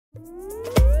Hey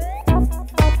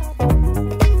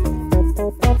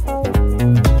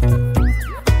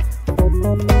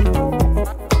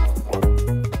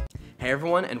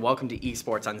everyone, and welcome to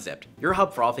Esports Unzipped, your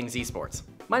hub for all things esports.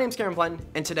 My name's Karen Blenton,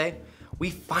 and today, we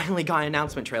finally got an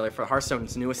announcement trailer for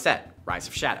Hearthstone's newest set, Rise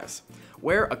of Shadows,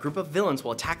 where a group of villains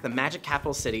will attack the magic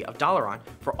capital city of Dalaran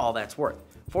for all that's worth,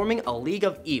 forming a League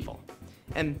of Evil.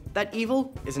 And that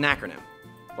evil is an acronym.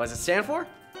 What does it stand for?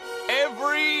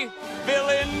 Every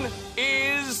villain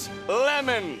is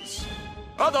lemons,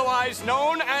 otherwise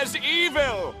known as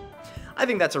evil. I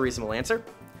think that's a reasonable answer.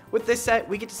 With this set,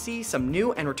 we get to see some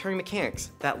new and returning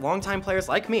mechanics that longtime players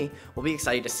like me will be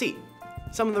excited to see.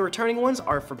 Some of the returning ones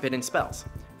are forbidden spells.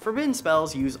 Forbidden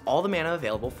spells use all the mana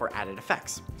available for added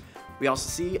effects. We also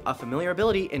see a familiar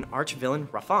ability in arch-villain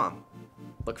Rafam.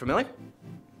 Look familiar?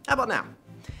 How about now?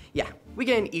 Yeah, we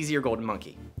get an easier golden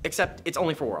monkey, except it's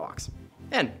only for warlocks.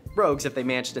 And rogues if they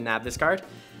manage to nab this card.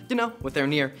 You know, with their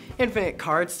near infinite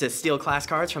cards to steal class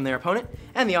cards from their opponent,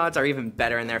 and the odds are even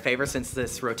better in their favor since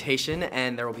this rotation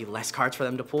and there will be less cards for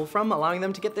them to pull from, allowing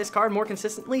them to get this card more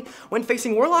consistently when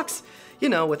facing warlocks. You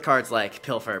know, with cards like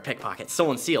Pilfer, Pickpocket,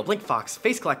 Soul and Seal, Blink Fox,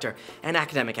 Face Collector, and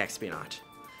Academic Espionage.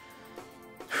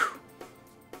 Whew.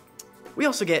 We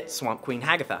also get Swamp Queen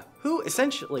Hagatha, who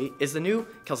essentially is the new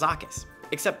Kilzakis,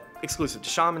 except exclusive to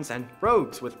shamans and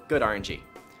rogues with good RNG.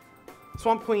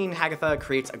 Swamp Queen Hagatha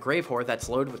creates a Grave Whore that's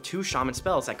loaded with 2 shaman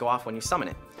spells that go off when you summon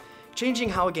it, changing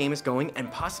how a game is going and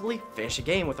possibly finish a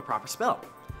game with a proper spell.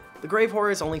 The Grave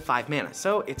Whore is only 5 mana,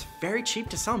 so it's very cheap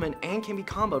to summon and can be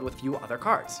comboed with few other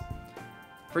cards.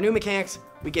 For new mechanics,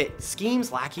 we get Schemes,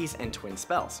 Lackeys, and Twin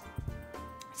Spells.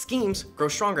 Schemes grow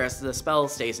stronger as the spell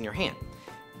stays in your hand.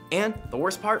 And the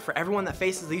worst part for everyone that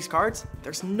faces these cards,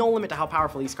 there's no limit to how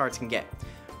powerful these cards can get.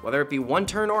 Whether it be 1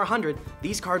 turn or 100,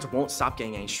 these cards won't stop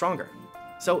getting any stronger.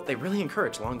 So they really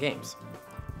encourage long games.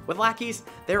 With Lackeys,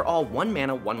 they're all 1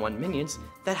 mana 1/1 minions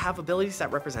that have abilities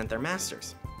that represent their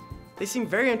masters. They seem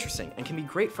very interesting and can be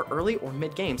great for early or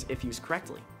mid games if used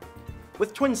correctly.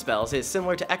 With Twin Spells, it is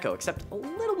similar to Echo except a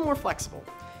little more flexible.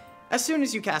 As soon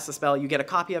as you cast a spell, you get a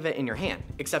copy of it in your hand,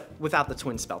 except without the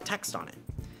Twin Spell text on it.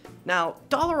 Now,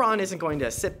 Dalaran isn't going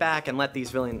to sit back and let these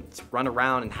villains run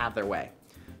around and have their way.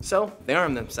 So they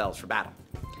arm themselves for battle.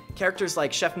 Characters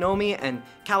like Chef Nomi and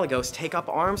Caligos take up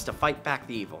arms to fight back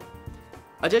the evil.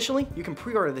 Additionally, you can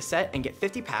pre-order the set and get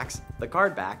 50 packs, the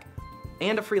card back,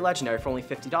 and a free legendary for only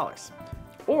 $50.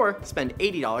 Or spend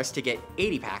 $80 to get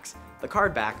 80 packs, the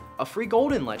card back, a free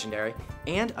golden legendary,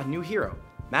 and a new hero,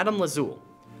 Madame Lazul.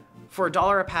 For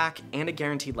 $1 a pack and a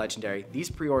guaranteed legendary, these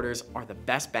pre-orders are the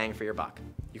best bang for your buck.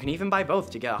 You can even buy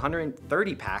both to get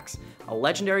 130 packs, a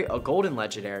legendary, a golden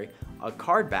legendary, a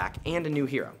card back, and a new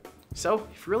hero. So,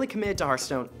 if you're really committed to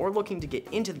Hearthstone or looking to get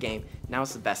into the game, now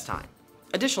is the best time.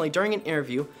 Additionally, during an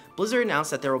interview, Blizzard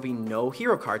announced that there will be no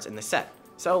hero cards in the set.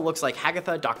 So it looks like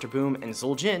Hagatha, Dr. Boom, and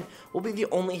Zul'jin will be the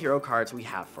only hero cards we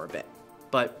have for a bit.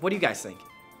 But what do you guys think?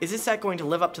 Is this set going to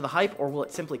live up to the hype, or will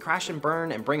it simply crash and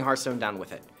burn and bring Hearthstone down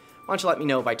with it? Why don't you let me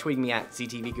know by tweeting me at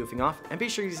ZTVGoofingOff, and be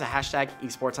sure to use the hashtag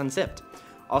Esports Unzipped.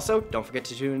 Also, don't forget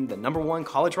to tune in the #1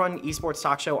 college-run esports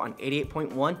talk show on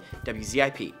 88.1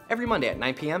 WZIP every Monday at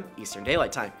 9 p.m. Eastern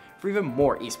Daylight Time for even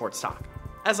more esports talk.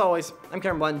 As always, I'm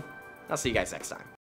Karen Blenton. I'll see you guys next time.